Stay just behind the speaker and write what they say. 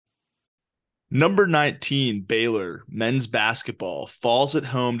Number 19, Baylor men's basketball falls at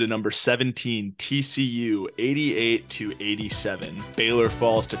home to number 17, TCU, 88-87. Baylor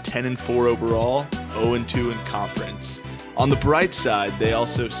falls to 10-4 overall, 0-2 in conference. On the bright side, they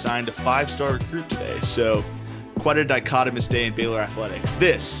also signed a 5-star recruit today, so quite a dichotomous day in Baylor athletics.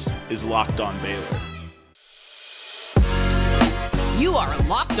 This is Locked On Baylor. You are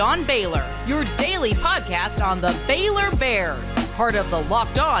Locked On Baylor, your daily podcast on the Baylor Bears, part of the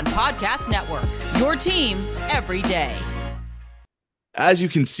Locked On Podcast Network, your team every day. As you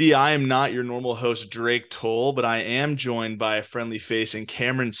can see, I am not your normal host, Drake Toll, but I am joined by a friendly face in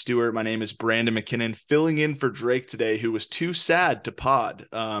Cameron Stewart. My name is Brandon McKinnon, filling in for Drake today, who was too sad to pod.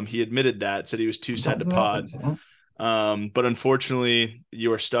 He admitted that, said he was too sad to pod. But unfortunately,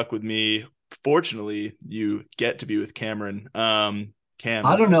 you are stuck with me. Fortunately, you get to be with Cameron. Cam,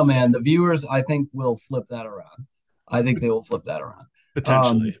 I don't know, man. The viewers, I think, will flip that around. I think they will flip that around.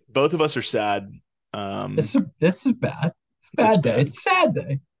 Potentially. Both of us are sad. This is bad. It's a bad day. It's a sad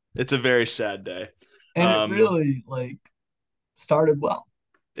day. It's a very sad day. And it really, started well.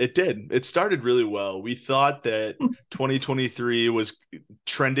 It did. It started really well. We thought that 2023 was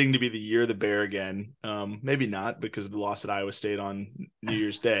trending to be the year of the Bear again. Maybe not, because of the loss at Iowa State on New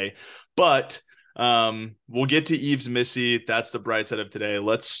Year's Day. But we'll get to Yves Missi. That's the bright side of today.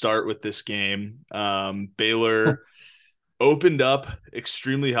 Let's start with this game. Baylor opened up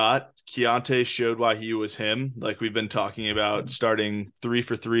extremely hot. Keontae showed why he was him. Like we've been talking about, starting 3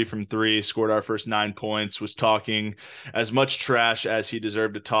 for 3 from 3, scored our first 9 points, was talking as much trash as he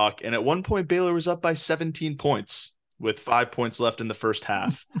deserved to talk. And at one point, Baylor was up by 17 points with 5 points left in the first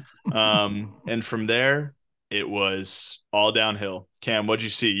half. And from there, it was all downhill. Cam, what'd you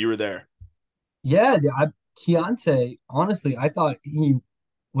see? You were there. Yeah, Keontae, honestly, I thought he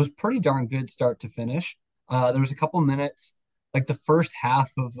was pretty darn good start to finish. There was a couple minutes, like the first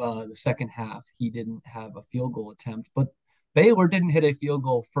half of the second half, he didn't have a field goal attempt, but Baylor didn't hit a field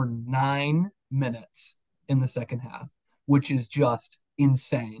goal for 9 minutes in the second half, which is just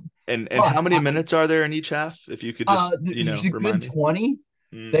insane. And how many minutes are there in each half? If you could just, remind me. 20.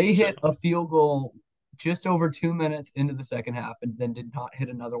 They hit a field goal just over 2 minutes into the second half and then did not hit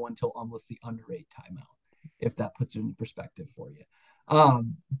another one until almost the under 8 timeout, if that puts it in perspective for you.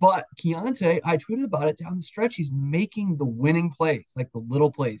 But Keontae, I tweeted about it down the stretch. He's making the winning plays, like the little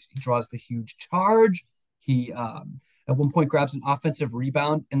plays. He draws the huge charge. He, at one point, grabs an offensive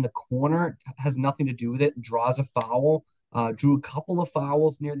rebound in the corner, has nothing to do with it, draws a foul, drew a couple of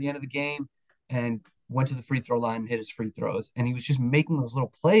fouls near the end of the game, and went to the free throw line and hit his free throws. And he was just making those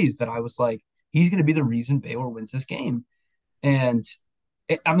little plays that I was like, he's going to be the reason Baylor wins this game. And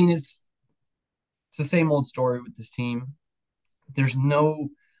it's the same old story with this team. There's no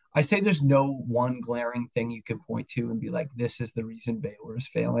one glaring thing you can point to and be like, this is the reason Baylor is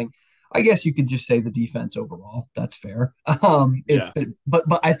failing. I guess you could just say the defense overall. That's fair.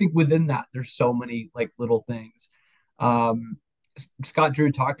 But I think within that, there's so many like little things. Scott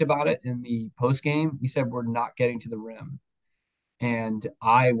Drew talked about it in the post game. He said, we're not getting to the rim. And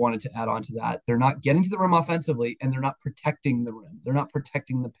I wanted to add on to that. They're not getting to the rim offensively, and they're not protecting the rim. They're not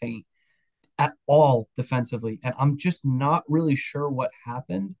protecting the paint at all defensively. And I'm just not really sure what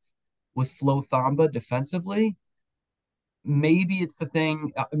happened with Flo Thamba defensively. Maybe it's the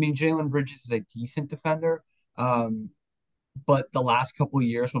thing. I mean, Jalen Bridges is a decent defender. But the last couple of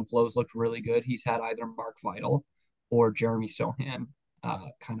years when Flo's looked really good, he's had either Mark Vital or Jeremy Sohan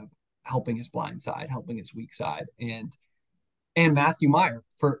kind of helping his blind side, helping his weak side. And Matthew Meyer,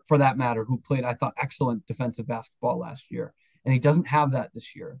 for that matter, who played, I thought, excellent defensive basketball last year. And he doesn't have that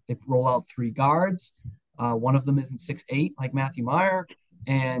this year. They roll out 3 guards. One of them isn't 6'8", like Matthew Meyer.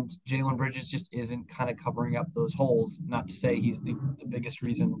 And Jalen Bridges just isn't kind of covering up those holes. Not to say he's the biggest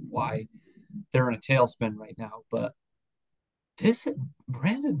reason why they're in a tailspin right now. But this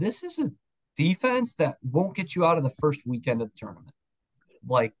is a defense that won't get you out of the first weekend of the tournament.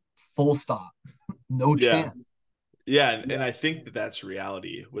 Like, full stop. No chance. Yeah, and I think that's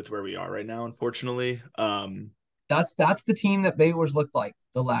reality with where we are right now, unfortunately. That's the team that Baylor's looked like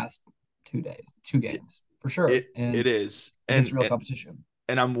the last 2 games, for sure. It is. And it's real competition.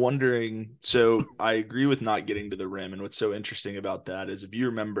 And I'm wondering, so I agree with not getting to the rim. And what's so interesting about that is, if you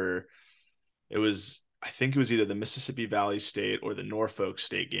remember, I think it was either the Mississippi Valley State or the Norfolk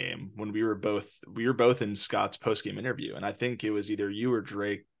State game when we were both in Scott's post-game interview. And I think it was either you or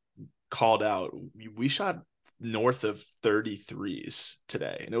Drake called out, we shot north of 33s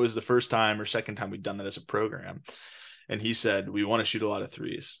today. And it was the first time or second time we'd done that as a program. And he said, we want to shoot a lot of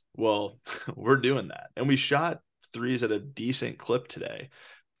threes. Well, we're doing that. And we shot threes at a decent clip today.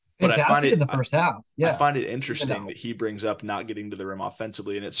 But fantastic in the first half. I Yeah. find it interesting that he brings up not getting to the rim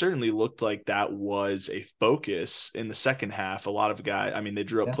offensively. And it certainly looked like that was a focus in the second half. A lot of guys, I mean, they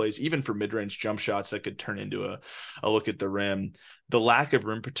drew up plays even for mid-range jump shots that could turn into a look at the rim. The lack of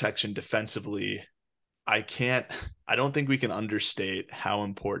rim protection defensively, I don't think we can understate how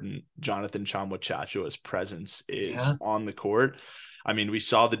important Jonathan Tchamwa-Tchatchoa's presence is on the court. I mean, we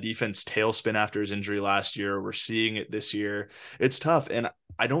saw the defense tailspin after his injury last year. We're seeing it this year. It's tough. And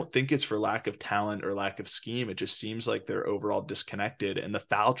I don't think it's for lack of talent or lack of scheme. It just seems like they're overall disconnected. And the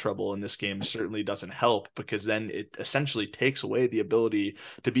foul trouble in this game certainly doesn't help, because then it essentially takes away the ability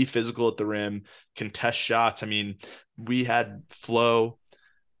to be physical at the rim, contest shots. I mean, we had Flo,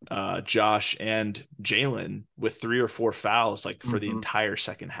 Josh, and Jalen with 3 or 4 fouls for the entire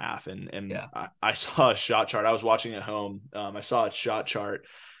second half. And I saw a shot chart. I was watching at home. I saw a shot chart,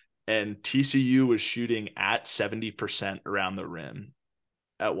 and TCU was shooting at 70% around the rim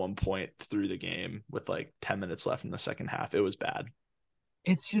at one point through the game with 10 minutes left in the second half. It was bad.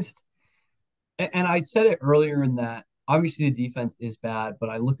 It's just, and I said it earlier in that obviously the defense is bad,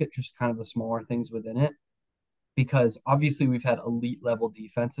 but I look at just kind of the smaller things within it, because obviously we've had elite level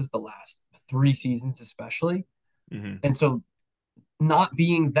defenses the last 3 seasons, especially. Mm-hmm. And so not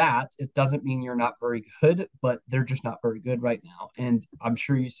being that, it doesn't mean you're not very good, but they're just not very good right now. And I'm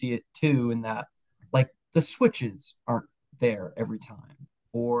sure you see it too, in that the switches aren't there every time,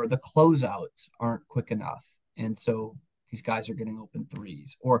 or the closeouts aren't quick enough. And so these guys are getting open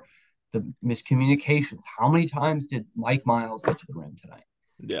threes, or the miscommunications. How many times did Mike Miles get to the rim tonight?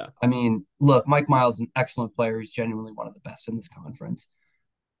 Yeah. I mean, look, Mike Miles is an excellent player. He's genuinely one of the best in this conference.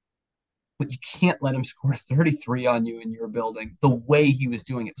 But you can't let him score 33 on you in your building the way he was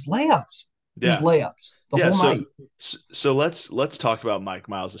doing it. It was layups. It was layups the whole night. So let's talk about Mike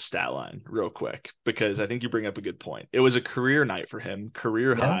Miles' stat line real quick, because I think you bring up a good point. It was a career night for him,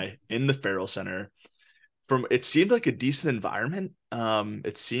 career high in the Farrell Center. It seemed like a decent environment.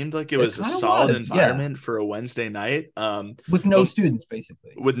 It seemed like it was a solid environment for a Wednesday night. With no students,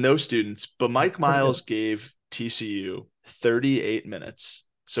 basically. With no students. But Mike Miles gave TCU 38 minutes.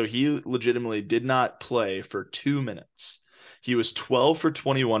 So he legitimately did not play for 2 minutes. He was 12 for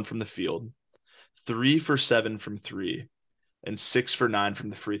 21 from the field, 3 for 7 from 3, and 6 for 9 from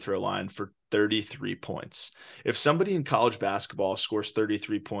the free throw line for 33 points. If somebody in college basketball scores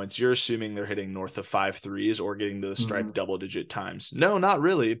 33 points, you're assuming they're hitting north of 5 threes or getting to the stripe double-digit times. No, not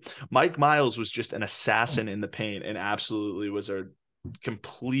really. Mike Miles was just an assassin in the paint and absolutely was a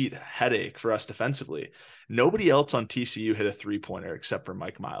complete headache for us defensively. Nobody else on TCU hit a three-pointer except for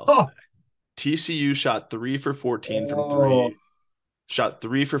Mike Miles. TCU shot 3 for 14 from 3. Shot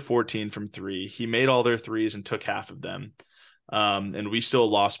 3 for 14 from 3. He made all their threes and took half of them. And we still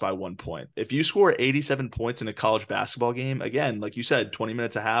lost by 1 point. If you score 87 points in a college basketball game, again, like you said, 20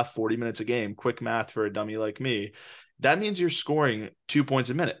 minutes a half, 40 minutes a game, quick math for a dummy like me, that means you're scoring 2 points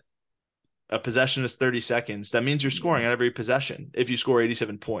a minute. A possession is 30 seconds. That means you're scoring on every possession. If you score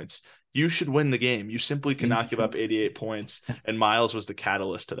 87 points, you should win the game. You simply cannot give up 88 points. And Miles was the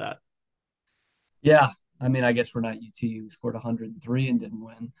catalyst to that. Yeah. I mean, I guess we're not UT, who scored 103 and didn't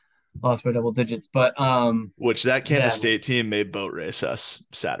win. Lost by double digits, but which that Kansas State team may boat race us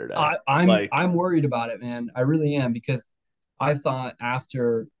Saturday. I'm worried about it, man. I really am, because I thought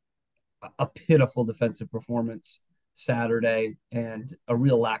after a pitiful defensive performance Saturday and a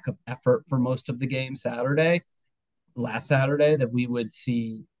real lack of effort for most of the game last Saturday, that we would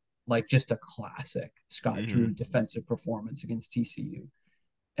see just a classic Scott Drew defensive performance against TCU,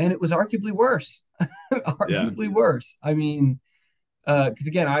 and it was arguably worse. Worse. I mean. Because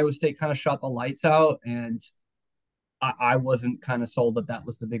again, Iowa State kind of shot the lights out, and I wasn't kind of sold that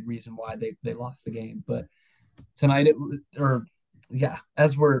was the big reason why they lost the game. But tonight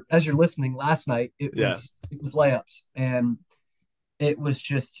as you're listening, last night it was layups, and it was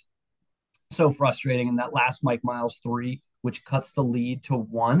just so frustrating. And that last Mike Miles 3, which cuts the lead to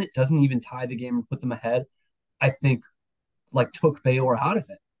 1, it doesn't even tie the game and put them ahead, I think took Baylor out of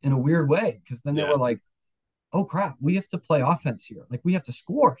it in a weird way, because then they were like, oh crap, we have to play offense here. We have to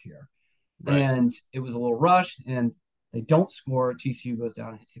score here. Right. And it was a little rushed, and they don't score. TCU goes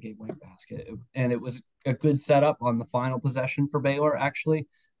down and hits the game-winning basket. And it was a good setup on the final possession for Baylor, actually.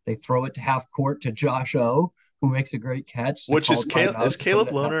 They throw it to half court to Josh O, who makes a great catch. Which is Caleb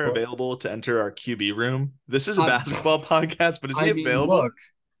Lohner available to enter our QB room? This is a basketball podcast, but is he available?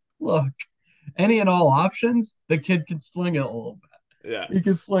 Look, any and all options, the kid can sling it a little bit. Yeah. He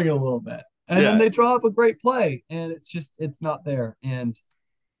can sling it a little bit. And then they draw up a great play, and it's not there. And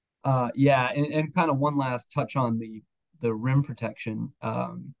and kind of one last touch on the rim protection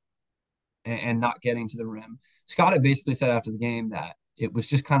and not getting to the rim. Scott had basically said after the game that it was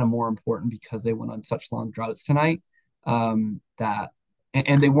just kind of more important because they went on such long droughts tonight, and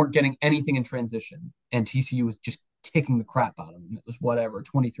they weren't getting anything in transition. And TCU was just kicking the crap out of them. It was whatever,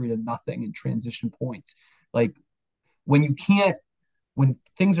 23-0 in transition points. Like when you can't, when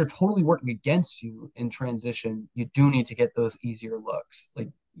things are totally working against you in transition, you do need to get those easier looks. Like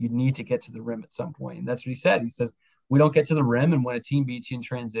you need to get to the rim at some point. And that's what he said. He says, we don't get to the rim. And when a team beats you in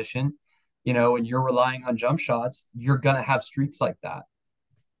transition, and you're relying on jump shots, you're going to have streaks like that.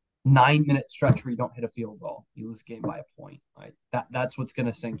 9-minute stretch where you don't hit a field goal, you lose the game by a point. Right? That's what's going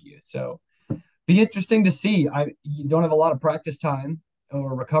to sink you. So be interesting to see. You don't have a lot of practice time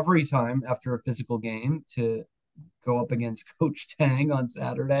or recovery time after a physical game to go up against Coach Tang on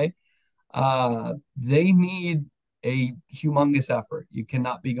Saturday. They need a humongous effort. You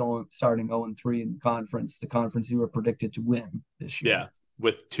cannot be starting 0-3 in the conference you were predicted to win this year. Yeah,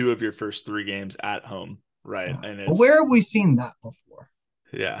 with 2 of your first 3 games at home, right? And where have we seen that before?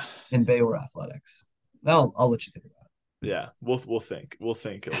 Yeah, in Baylor athletics. I'll let you think about it. Yeah, we'll think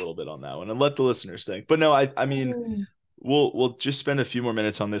a little bit on that one and let the listeners think. But no, I mean, we'll just spend a few more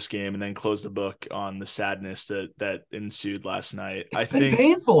minutes on this game and then close the book on the sadness that ensued last night. I think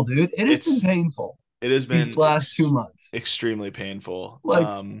painful, dude. It has been painful. It has been these last 2 months extremely painful. Like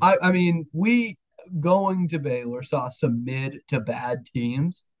I mean, we going to Baylor saw some mid to bad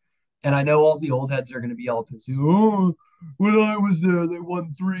teams, and I know all the old heads are going to be all pissy. Oh, when I was there, they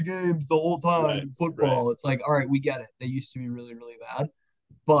won 3 games the whole time in football. Right. It's like, all right, we get it. They used to be really, really bad.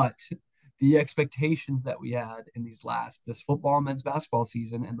 But the expectations that we had in this football and men's basketball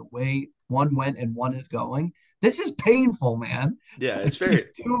season and the way one went and one is going, this is painful, man. Yeah, it's very 2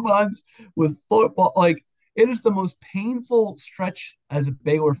 months with football. Like, it is the most painful stretch as a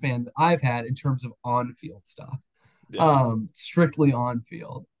Baylor fan that I've had in terms of on-field stuff. Yeah. Strictly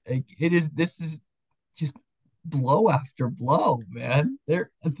on-field. Like, this is just blow after blow, man.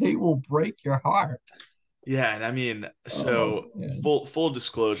 They will break your heart. Yeah, and I mean, so full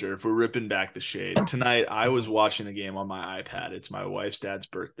disclosure, if we're ripping back the shade, tonight I was watching the game on my iPad. It's my wife's dad's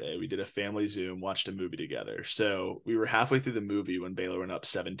birthday. We did a family Zoom, watched a movie together. So we were halfway through the movie when Baylor went up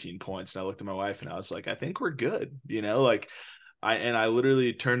 17 points, and I looked at my wife and I was like, I think we're good, I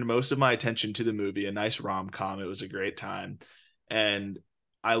literally turned most of my attention to the movie, a nice rom-com. It was a great time. And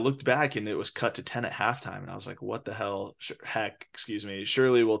I looked back and it was cut to 10 at halftime. And I was like, what the hell?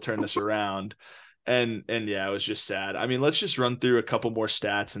 Surely we'll turn this around. And yeah, it was just sad. I mean, let's just run through a couple more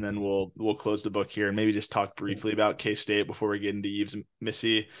stats and then we'll close the book here and maybe just talk briefly about K-State before we get into Yves and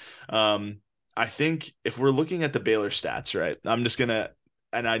Missy. I think if we're looking at the Baylor stats, right, I'm just going to,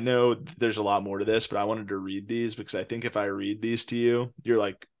 and I know there's a lot more to this, but I wanted to read these because I think if I read these to you, you're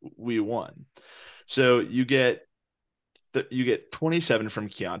like, we won. So you get 27 from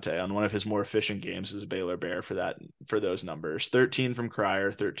Keontae on one of his more efficient games as a Baylor Bear for those numbers. 13 from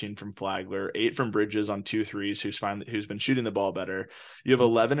Cryer, 13 from Flagler, 8 from Bridges on 2 threes, who's been shooting the ball better. You have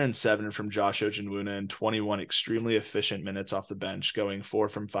 11 and 7 from Josh Ojenwuna and 21 extremely efficient minutes off the bench, going 4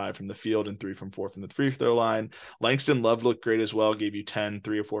 from 5 from the field and 3 from 4 from the free throw line. Langston Love looked great as well, gave you 10,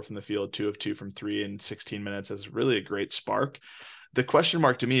 3 of 4 from the field, 2 of 2 from 3 in 16 minutes. That's really a great spark. The question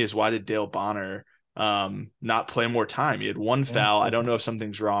mark to me is, why did Dale Bonner not play more time? He had 1 foul. I don't know if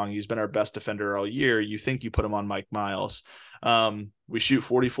something's wrong. He's been our best defender all year. You think you put him on Mike Miles. We shoot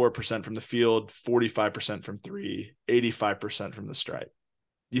 44% from the field, 45% from 3, 85% from the stripe.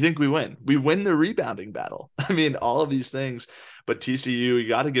 You think we win? We win the rebounding battle. I mean, all of these things, but TCU, you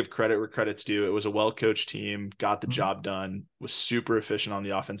got to give credit where credit's due. It was a well-coached team, got the job done, was super efficient on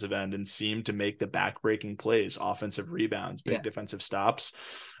the offensive end, and seemed to make the back-breaking plays, offensive rebounds, big defensive stops.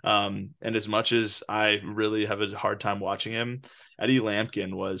 And as much as I really have a hard time watching him, Eddie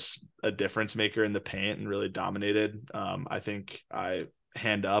Lampkin was a difference maker in the paint and really dominated. I think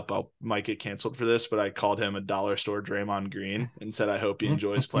hand up, I might get canceled for this, but I called him a dollar store Draymond Green and said I hope he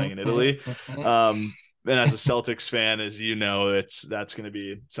enjoys playing in Italy. And as a Celtics fan, as you know, that's going to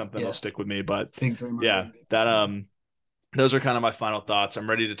be something that'll stick with me. But those are kind of my final thoughts. I'm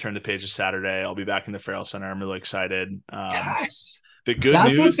ready to turn the page to Saturday. I'll be back in the Farrell Center. I'm really excited. Yes. The good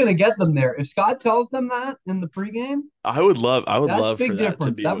that's news, what's going to get them there. If Scott tells them that in the pregame, I would love big for difference. that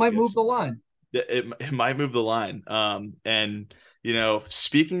to be that might move the line. It might move the line. And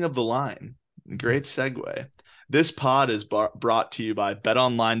speaking of the line, great segue. This pod is brought to you by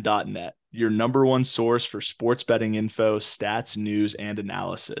betonline.net, your number one source for sports betting info, stats, news, and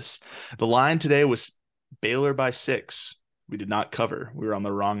analysis. The line today was Baylor by 6. We did not cover. We were on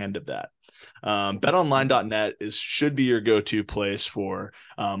the wrong end of that. BetOnline.net should be your go-to place for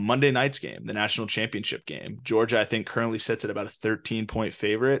Monday night's game, the national championship game. Georgia, I think, currently sits at about a 13-point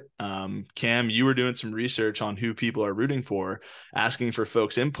favorite. Cam, you were doing some research on who people are rooting for, asking for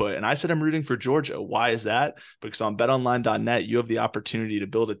folks' input, and I said I'm rooting for Georgia. Why is that? Because on BetOnline.net, you have the opportunity to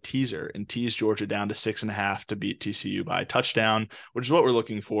build a teaser and tease Georgia down to 6.5 to beat TCU by a touchdown, which is what we're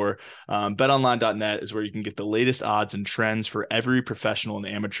looking for. BetOnline.net is where you can get the latest odds and trends for every professional and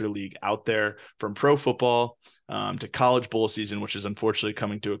amateur league out there, from pro football to college bowl season, which is unfortunately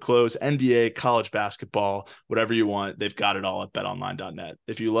coming to a close, NBA, college basketball, whatever you want, they've got it all at betonline.net.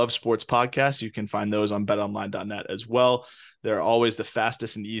 If you love sports podcasts, you can find those on betonline.net as well. They're always the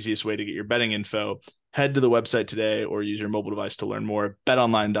fastest and easiest way to get your betting info. Head to the website today or use your mobile device to learn more.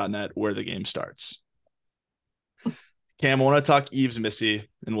 betonline.net, where the game starts. Cam, I want to talk Yves Missi,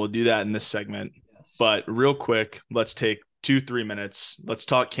 and we'll do that in this segment. Yes. But real quick, let's take 2-3 minutes. Let's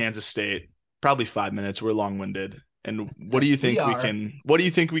talk Kansas State. Probably 5 minutes. We're long-winded. And what do you think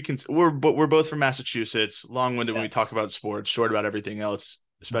we're both from Massachusetts, long-winded when we talk about sports, short about everything else,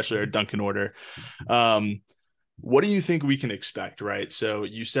 especially our Dunkin' order. What do you think we can expect, right? So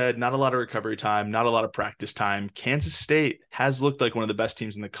you said not a lot of recovery time, not a lot of practice time. Kansas State has looked like one of the best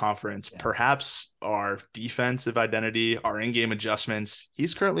teams in the conference. Yeah. Perhaps our defensive identity, our in-game adjustments,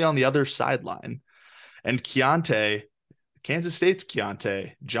 he's currently on the other sideline. And Kansas State's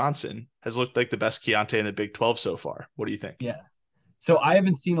Keontae Johnson has looked like the best Keontae in the Big 12 so far. What do you think? Yeah. So I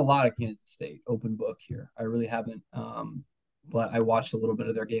haven't seen a lot of Kansas State, open book here. I really haven't. But I watched a little bit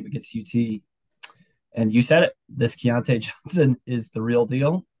of their game against UT. And you said it. This Keontae Johnson is the real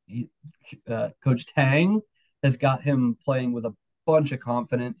deal. Coach Tang has got him playing with a bunch of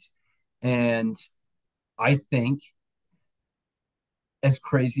confidence. And I think, as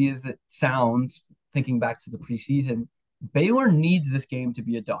crazy as it sounds, thinking back to the preseason, Baylor needs this game to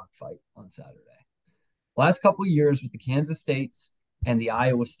be a dogfight on Saturday. Last couple of years with the Kansas States and the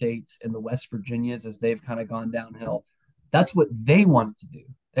Iowa States and the West Virginias, as they've kind of gone downhill, that's what they wanted to do.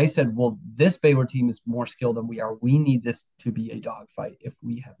 They said, well, this Baylor team is more skilled than we are. We need this to be a dogfight if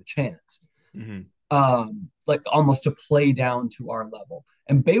we have a chance. Mm-hmm. Like almost to play down to our level.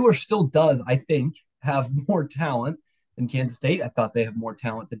 And Baylor still does, I think, have more talent than Kansas State. I thought they have more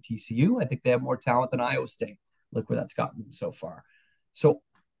talent than TCU. I think they have more talent than Iowa State. Look where that's gotten them so far. So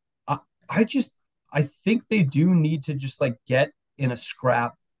I think they do need to just like get in a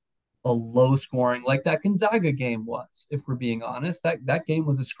scrap, a low scoring, like that Gonzaga game was, if we're being honest. That game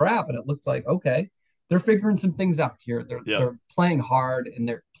was a scrap, and it looked like, okay, they're figuring some things out here. They're playing hard, and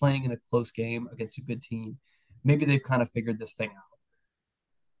they're playing in a close game against a good team. Maybe they've kind of figured this thing out.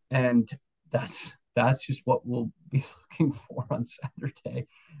 And that's just what we'll be looking for on Saturday.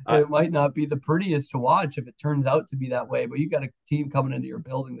 It might not be the prettiest to watch if it turns out to be that way, but you got a team coming into your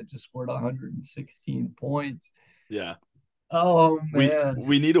building that just scored 116 points. Yeah. Oh man,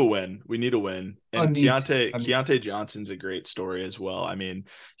 we need a win. We need a win. And Keontae Johnson's a great story as well. I mean,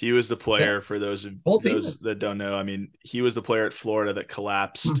 he was the player for those that don't know. I mean, he was the player at Florida that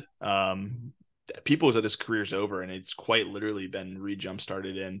collapsed. People said his career's over, and it's quite literally been re-jump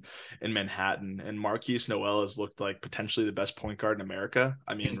started in Manhattan. And Marquise Noel has looked like potentially the best point guard in America.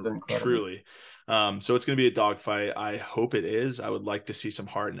 I mean, truly. So it's going to be a dogfight. I hope it is. I would like to see some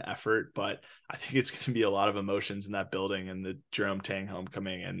heart and effort, but I think it's going to be a lot of emotions in that building and the Jerome Tang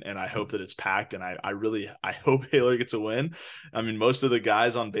homecoming. And I hope that it's packed. And I hope Baylor gets a win. I mean, most of the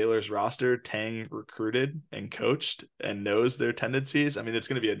guys on Baylor's roster, Tang recruited and coached and knows their tendencies. I mean, it's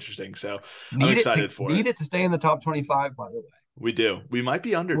going to be interesting. So I'm excited for it. Need it to stay in the top 25, by the way. We do. We might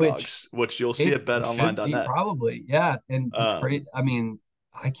be underdogs, which you'll see at betonline.net. Probably. Yeah. And it's great. I mean,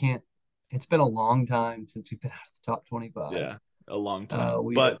 it's been a long time since we've been out of the top 25. Yeah, a long time.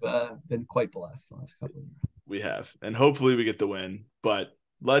 We have been quite blessed the last couple of years. We have. And hopefully we get the win. But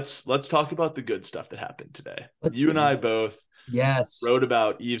let's talk about the good stuff that happened today. You and I both wrote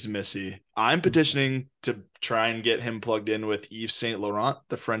about Yves Missi. I'm petitioning to try and get him plugged in with Yves Saint Laurent,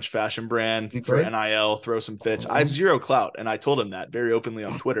 the French fashion brand, for NIL, throw some fits. I have zero clout, and I told him that very openly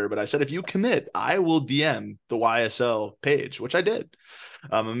on Twitter. But I said, if you commit, I will DM the YSL page, which I did.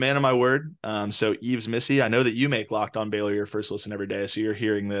 I'm a man of my word. So Yves Missi, I know that you make Locked On Baylor your first listen every day, so you're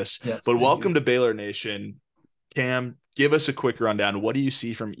hearing this. Yes, but welcome to Baylor Nation. Cam, give us a quick rundown. What do you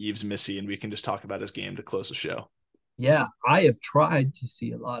see from Yves Missi? And we can just talk about his game to close the show. Yeah, I have tried to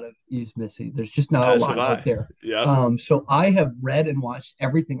see a lot of Yves Missi. There's just not a lot out there. Yeah. So I have read and watched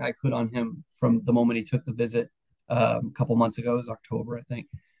everything I could on him from the moment he took the visit a couple months ago. It was October, I think.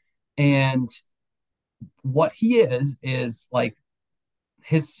 And what he is like,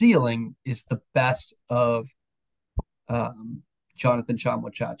 his ceiling is the best of Jonathan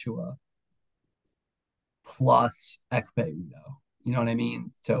Tchamwa Tchatchoua plus Ekpe Udo. You know what I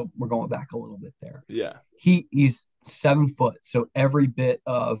mean? So we're going back a little bit there. Yeah. He's 7 foot, so every bit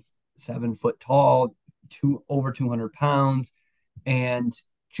of 7 foot tall, over 200 pounds, and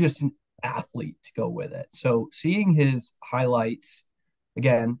just an athlete to go with it. So seeing his highlights,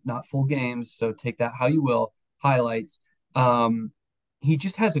 again, not full games, so take that how you will, highlights. Um, he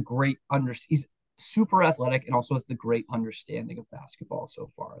just has a great he's super athletic and also has the great understanding of basketball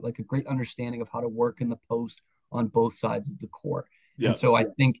so far, like a great understanding of how to work in the post on both sides of the court. Yeah. And so I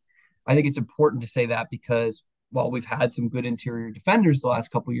think it's important to say that because while we've had some good interior defenders the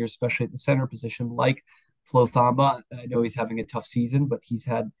last couple of years, especially at the center position, like Flo Thamba, I know he's having a tough season, but he's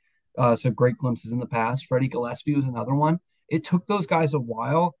had some great glimpses in the past. Freddie Gillespie was another one. It took those guys a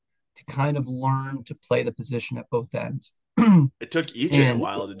while to kind of learn to play the position at both ends. It took EJ a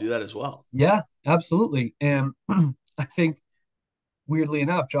while to do that as well. Yeah, absolutely. And I think weirdly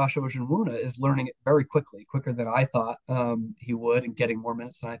enough, Josh Ojianwuna is learning it very quickly, quicker than I thought he would, and getting more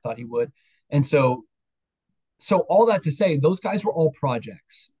minutes than I thought he would. And so all that to say, those guys were all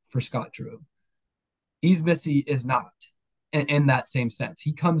projects for Scott Drew. Yves Missi is not in that same sense.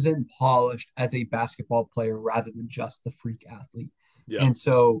 He comes in polished as a basketball player rather than just the freak athlete. Yeah. And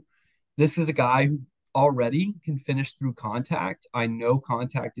so this is a guy who already can finish through contact. I know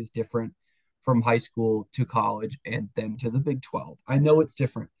contact is different from high school to college and then to the Big 12. I know it's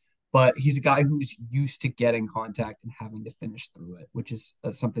different, but he's a guy who's used to getting contact and having to finish through it, which is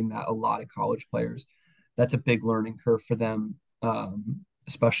something that a lot of college players, that's a big learning curve for them,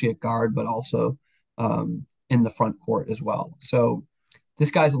 especially at guard, but also in the front court as well. So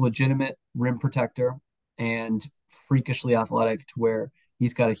this guy's a legitimate rim protector and freakishly athletic to where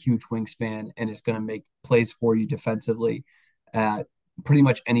he's got a huge wingspan and is going to make plays for you defensively at pretty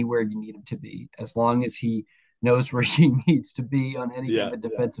much anywhere you need him to be. As long as he knows where he needs to be on any kind of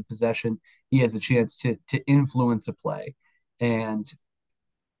defensive possession, he has a chance to influence a play. And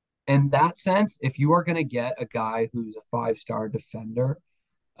in that sense, if you are going to get a guy who's a 5-star defender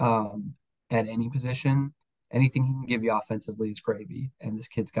at any position, anything he can give you offensively is gravy. And this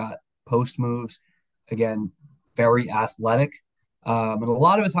kid's got post moves, again, very athletic. And a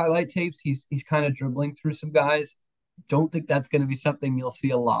lot of his highlight tapes, he's kind of dribbling through some guys. Don't think that's going to be something you'll see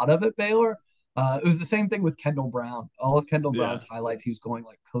a lot of at Baylor. It was the same thing with Kendall Brown. All of Kendall Brown's highlights, he was going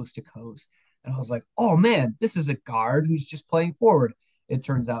like coast to coast. And I was like, oh man, this is a guard who's just playing forward. It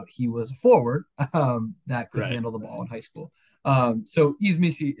turns out he was a forward that could handle the ball in high school. So Yves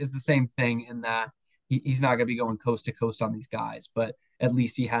Missi is the same thing in that he's not going to be going coast to coast on these guys, but at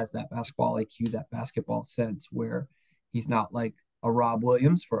least he has that basketball IQ, that basketball sense where he's not like a Rob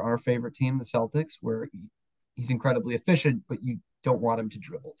Williams for our favorite team, the Celtics, where he's incredibly efficient, but you don't want him to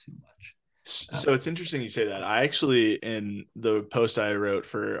dribble too much. So it's interesting you say that. I actually, in the post I wrote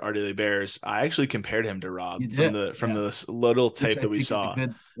for Our Daily Bears, I actually compared him to Rob from the little tape that we saw,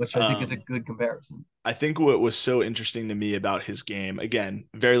 which I think is a good comparison. I think what was so interesting to me about his game, again,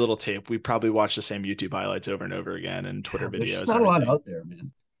 very little tape. We probably watched the same YouTube highlights over and over again and Twitter videos. There's not a lot out there,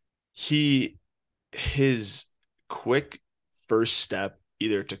 man. His quick first step,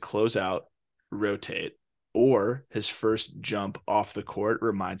 either to close out, rotate, or his first jump off the court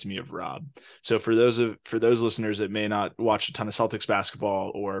reminds me of Rob. So for those listeners that may not watch a ton of Celtics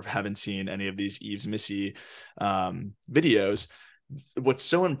basketball or haven't seen any of these Yves Missi videos, what's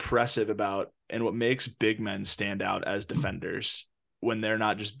so impressive about and what makes big men stand out as defenders when they're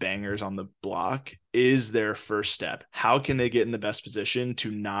not just bangers on the block is their first step. How can they get in the best position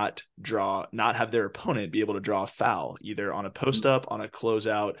to not have their opponent be able to draw a foul, either on a post up, on a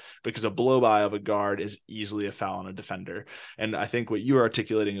closeout, because a blow by of a guard is easily a foul on a defender. And I think what you are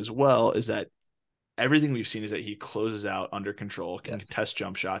articulating as well is that everything we've seen is that he closes out under control, can contest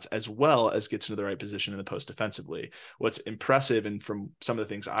jump shots, as well as gets into the right position in the post defensively. What's impressive, and from some of the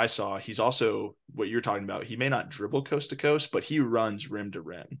things I saw, he's also, what you're talking about, he may not dribble coast to coast, but he runs rim to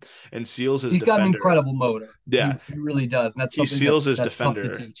rim and seals his defender. He's got an incredible motor. Yeah. He really does. And that's he seals his that's defender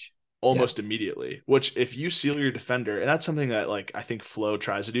tough to teach. almost immediately, which if you seal your defender, and that's something that like I think Flo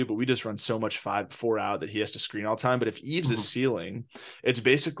tries to do, but we just run so much 5-4 out that he has to screen all the time. But if Yves is sealing, it's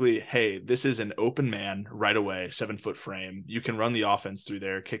basically, hey, this is an open man right away, 7-foot frame. You can run the offense through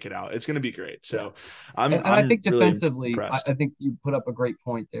there, kick it out. It's going to be great. So I think defensively, really I think you put up a great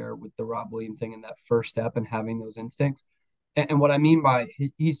point there with the Rob Williams thing and that first step and having those instincts. And what I mean by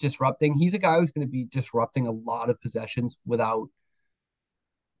he's disrupting, he's a guy who's going to be disrupting a lot of possessions without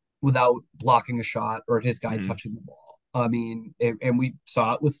blocking a shot or his guy touching the ball. I mean, and we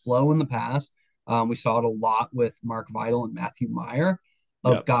saw it with Flo in the past. We saw it a lot with Mark Vidal and Matthew Meyer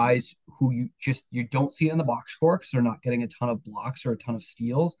of guys who you don't see in the box score because they're not getting a ton of blocks or a ton of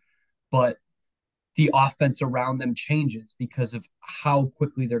steals, but the offense around them changes because of how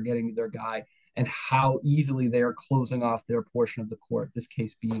quickly they're getting to their guy and how easily they are closing off their portion of the court, this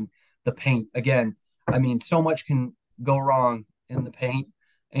case being the paint. Again, I mean, so much can go wrong in the paint.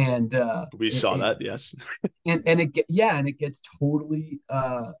 And we saw that, yes. and it gets totally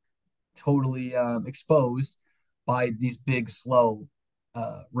exposed by these big, slow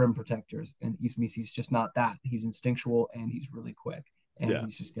rim protectors. And Yves Missie's just not that. He's instinctual and he's really quick. And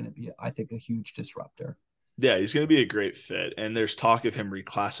he's just going to be, I think, a huge disruptor. Yeah, he's going to be a great fit. And there's talk of him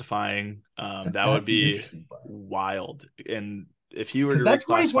reclassifying. That would be wild. And if he were to that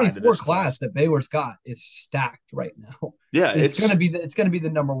 2024 class that Baylor's got is stacked right now. Yeah, it's going to be the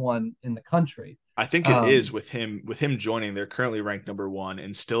number one in the country. I think it is with him joining. They're currently ranked number one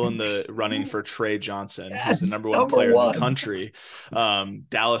and still in the running for Trey Johnson, who's the number one player in the country.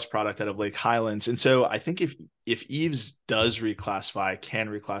 Dallas product out of Lake Highlands. And so I think if Yves can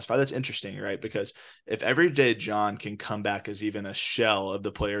reclassify, that's interesting, right? Because if Everyday John can come back as even a shell of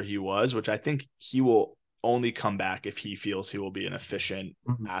the player he was, which I think he will only come back if he feels he will be an efficient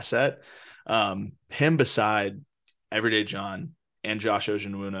asset. Him beside Everyday John and Josh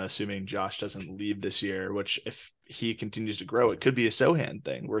Ojenwuna, assuming Josh doesn't leave this year, which if he continues to grow, it could be a Sohan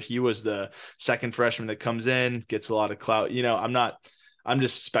thing where he was the second freshman that comes in, gets a lot of clout. I'm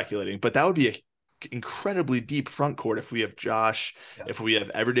just speculating, but that would be a incredibly deep front court if we have Josh, if we have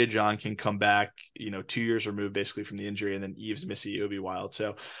Everyday John can come back, 2 years removed basically from the injury, and then Yves Missie, it would be wild.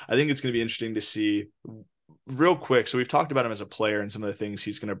 So I think it's going to be interesting to see real quick. So we've talked about him as a player and some of the things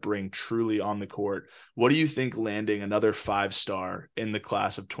he's going to bring truly on the court. What do you think landing another 5-star in the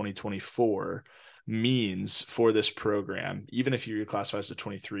class of 2024 means for this program? Even if you reclassify as a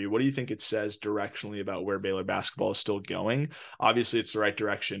 23, what do you think it says directionally about where Baylor basketball is still going? Obviously it's the right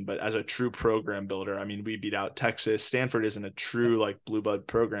direction, but as a true program builder, I mean, we beat out Texas. Stanford isn't a true like blue blood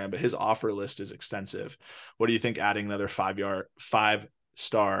program, but his offer list is extensive. What do you think adding another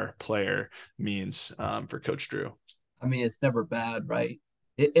 5-star player means for Coach Drew? I mean, it's never bad, right?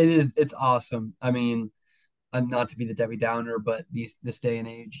 It's awesome. I mean, I'm not to be the Debbie Downer, but this day and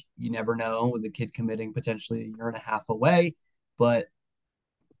age, you never know with the kid committing potentially a year and a half away. But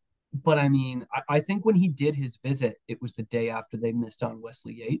I mean, I think when he did his visit, it was the day after they missed on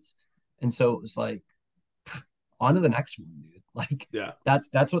Wesley Yates. And so it was like, on to the next one, dude. Like,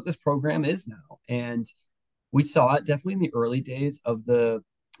 that's what this program is now. And we saw it definitely in the early days of the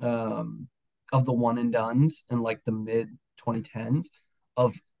one and dones in like the mid 2010s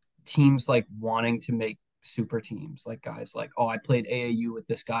of teams like wanting to make super teams, like guys like, oh, I played AAU with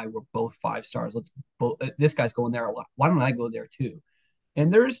this guy, we're both 5 stars, this guy's going there a lot, why don't I go there too?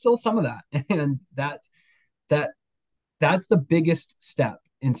 And there is still some of that. And that's the biggest step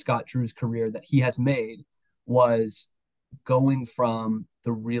in Scott Drew's career that he has made, was going from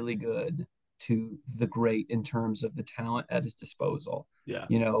the really good to the great in terms of the talent at his disposal.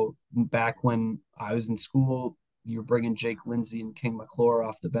 Back when I was in school, you're bringing Jake Lindsey and King McClure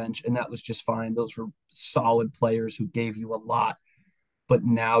off the bench, and that was just fine. Those were solid players who gave you a lot. But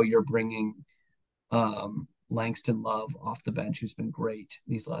now you're bringing Langston Love off the bench, who's been great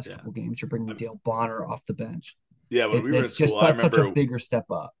these last couple games. You're bringing Dale Bonner off the bench. Yeah, when we were in school, I remember such a bigger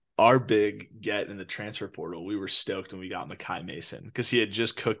step up. Our big get in the transfer portal, we were stoked when we got Makai Mason because he had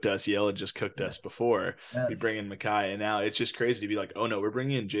just cooked us. Yale had just cooked us before. We bring in Makai, and now it's just crazy to be like, oh no, we're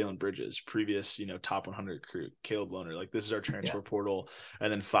bringing in Jalen Bridges, previous top 100 recruit, Caleb Lohner. Like, this is our transfer portal,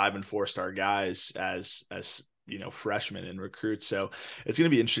 and then 5- and 4-star guys as freshmen and recruits. So it's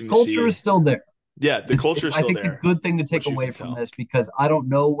going to be interesting to see. Culture is still there. Yeah, the culture is still there. I think the good thing to take away from this, because I don't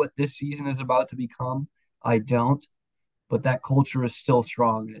know what this season is about to become. I don't. But that culture is still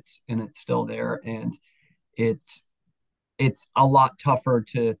strong, and it's still there, and it's a lot tougher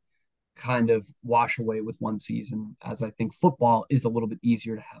to kind of wash away with one season, as I think football is a little bit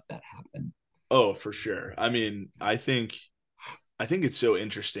easier to have that happen. Oh, for sure. I mean, I think it's so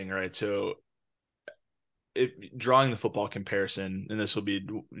interesting, right? So drawing the football comparison, and this will be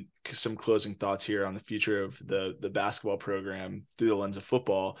some closing thoughts here on the future of the basketball program through the lens of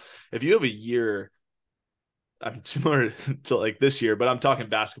football. If you have a year, I mean, similar to like this year, but I'm talking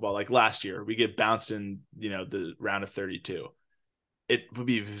basketball, like last year, we get bounced in, the round of 32. It would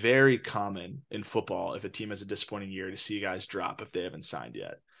be very common in football, if a team has a disappointing year, to see guys drop if they haven't signed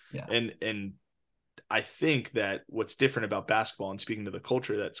yet. Yeah. And I think that what's different about basketball, and speaking to the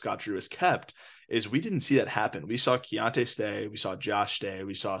culture that Scott Drew has kept, is we didn't see that happen. We saw Keontae stay. We saw Josh stay.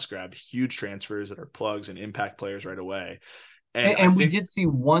 We saw us grab huge transfers that are plugs and impact players right away. And we did see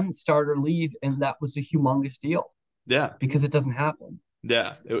one starter leave, and that was a humongous deal. Yeah. Because it doesn't happen.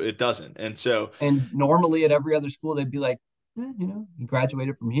 Yeah, it doesn't. And so. And normally at every other school, they'd be like, he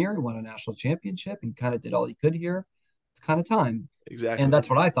graduated from here. He won a national championship. He kind of did all he could here. It's kind of time. Exactly. And that's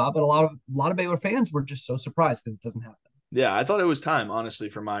what I thought. But a lot of Baylor fans were just so surprised because it doesn't happen. Yeah, I thought it was time, honestly,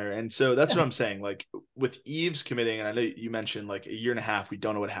 for Meyer. And so that's what I'm saying. Like with Eves committing, and I know you mentioned like a year and a half, we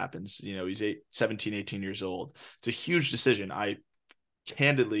don't know what happens. He's 17, 18 years old. It's a huge decision. I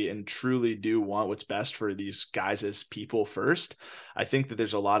candidly and truly do want what's best for these guys as people first. I think that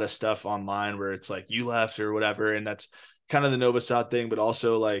there's a lot of stuff online where it's like you left or whatever. And that's kind of the Novosad thing, but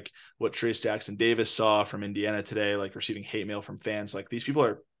also like what Trace Jackson Davis saw from Indiana today, like receiving hate mail from fans. Like these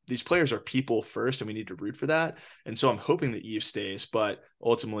players are people first, and we need to root for that. And so I'm hoping that Eve stays, but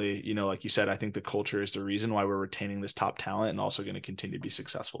ultimately, like you said, I think the culture is the reason why we're retaining this top talent and also going to continue to be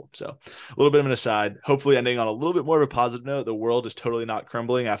successful. So a little bit of an aside, hopefully ending on a little bit more of a positive note. The world is totally not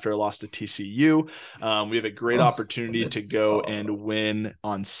crumbling after a loss to TCU. We have a great opportunity to go and win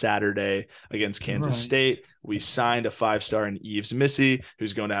on Saturday against Kansas State. We signed a 5-star in Yves Missy,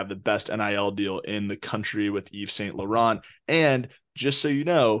 who's going to have the best NIL deal in the country with Yves Saint Laurent. And just so you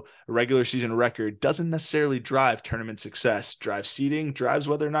know, a regular season record doesn't necessarily drive tournament success. Drives seeding, drives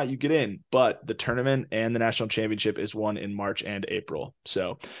whether or not you get in, but the tournament and the national championship is won in March and April.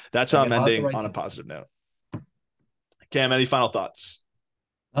 So that's how I'm ending on a positive note. Cam, any final thoughts?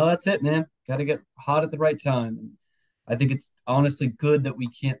 Oh, that's it, man. Got to get hot at the right time. And I think it's honestly good that we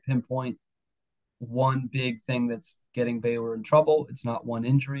can't pinpoint one big thing that's getting Baylor in trouble. It's not one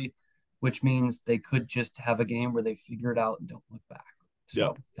injury, which means they could just have a game where they figure it out and don't look back.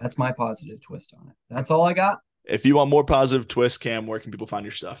 So That's my positive twist on it. That's all I got. If you want more positive twists, Cam, where can people find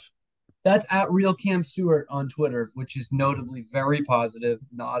your stuff? That's at Real Cam Stewart on Twitter, which is notably very positive,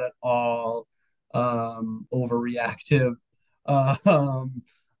 not at all overreactive.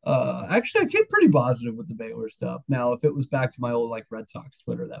 Actually, I get pretty positive with the Baylor stuff. Now, if it was back to my old Red Sox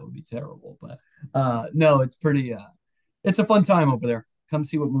Twitter, that would be terrible. But no, it's pretty. It's a fun time over there. Come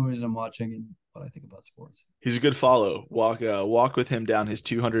see what movies I'm watching and what I think about sports. He's a good follow. Walk with him down his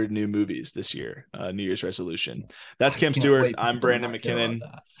 200 new movies this year, New Year's resolution. That's Cam Stewart. I'm Brandon McKinnon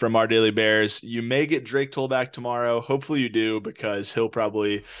from Our Daily Bears. You may get Drake Toll back tomorrow. Hopefully you do, because he'll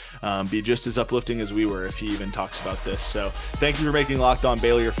probably be just as uplifting as we were if he even talks about this. So thank you for making Locked On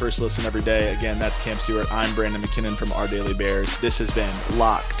Baylor your first listen every day. Again, that's Cam Stewart. I'm Brandon McKinnon from Our Daily Bears. This has been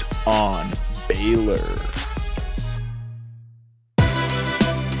Locked On Baylor.